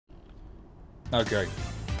Okay.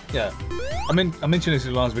 Yeah. I mentioned this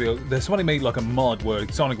in the last video. There's somebody made like a mod where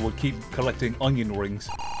Sonic would keep collecting onion rings.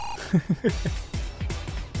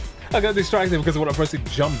 I got distracted because when I pressed the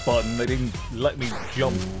jump button, they didn't let me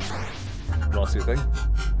jump. Last thing.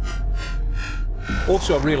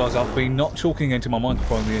 Also, I realised I've been not talking into my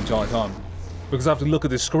microphone the entire time. Because I have to look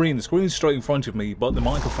at the screen. The screen is straight in front of me, but the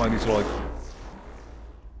microphone is like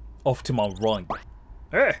off to my right.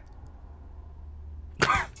 Eh!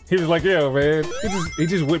 He was like, yeah, man. He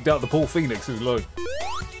just whipped out the Paul Phoenix. He was like,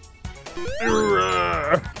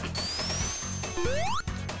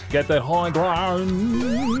 get that high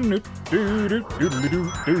ground.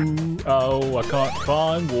 Oh, I can't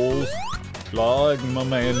climb walls like my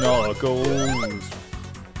man Knuckles.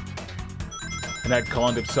 And that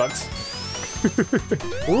kind of sucks.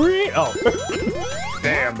 Oh,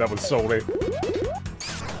 damn, that was salty.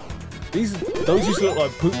 Those used to look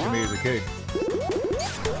like poop to me as a kid.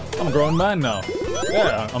 I'm a grown man now.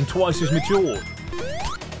 Yeah, I'm twice as mature.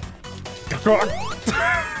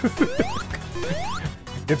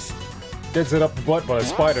 Gets it up the butt by a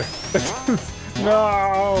spider.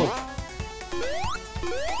 No!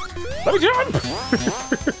 Let me jump!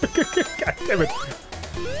 God damn it.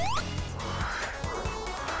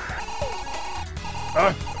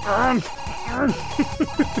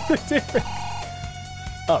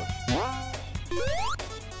 Oh.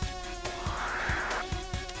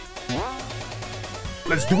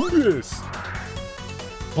 Let's do this!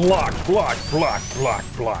 Block, block, block, block,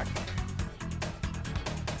 block.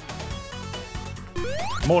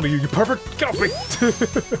 Come on, you perfect copy!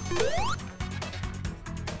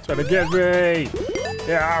 Trying to get me!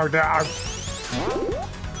 Yeah, down!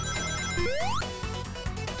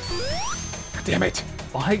 Damn it!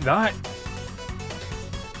 I hate that!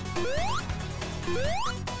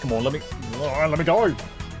 Come on, let me go! They're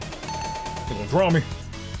gonna drown me!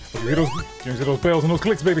 You hear those bells and those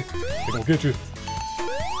clicks, baby! They're gonna get you!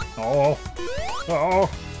 Oh! Oh!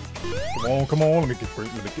 Come on, let me just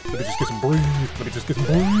get some breathe! Let me just get some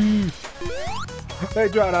breathe! They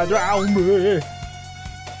try to drown me!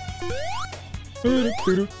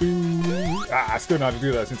 I still know how to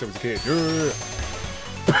do that since I was a kid.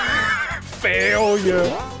 Failure!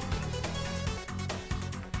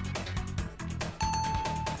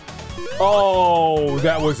 Oh,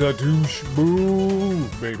 that was a douche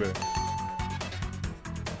move, baby.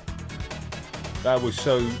 That was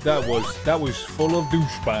full of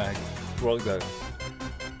douchebag right there.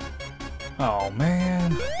 Oh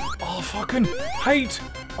man. Oh, I fucking hate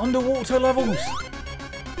underwater levels.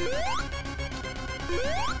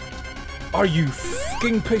 Are you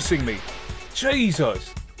fucking pissing me?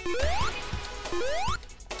 Jesus.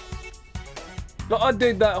 Like, I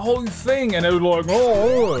did that whole thing and it was like,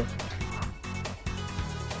 oh.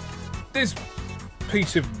 This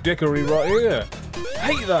piece of dickery right here. I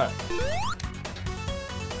hate that.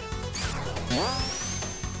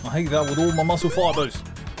 I hate that with all my muscle fibers.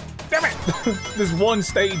 Damn it! This one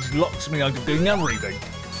stage locks me out of doing everything.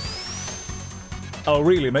 Oh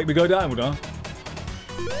really? Make me go downward, huh?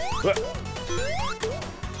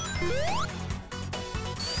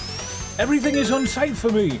 Everything is unsafe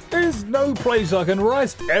for me. There's no place I can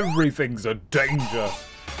rest. Everything's a danger.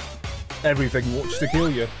 Everything wants to kill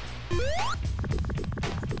you.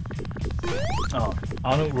 Oh,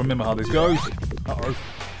 I don't remember how this goes. Uh-oh.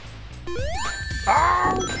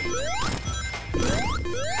 Oh!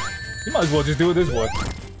 You might as well just do it this way.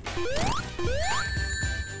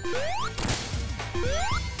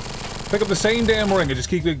 Pick up the same damn ring and just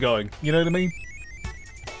keep it going. You know what I mean?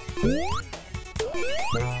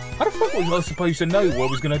 How the fuck was I supposed to know where it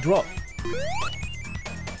was gonna drop?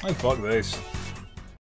 Oh, fuck this.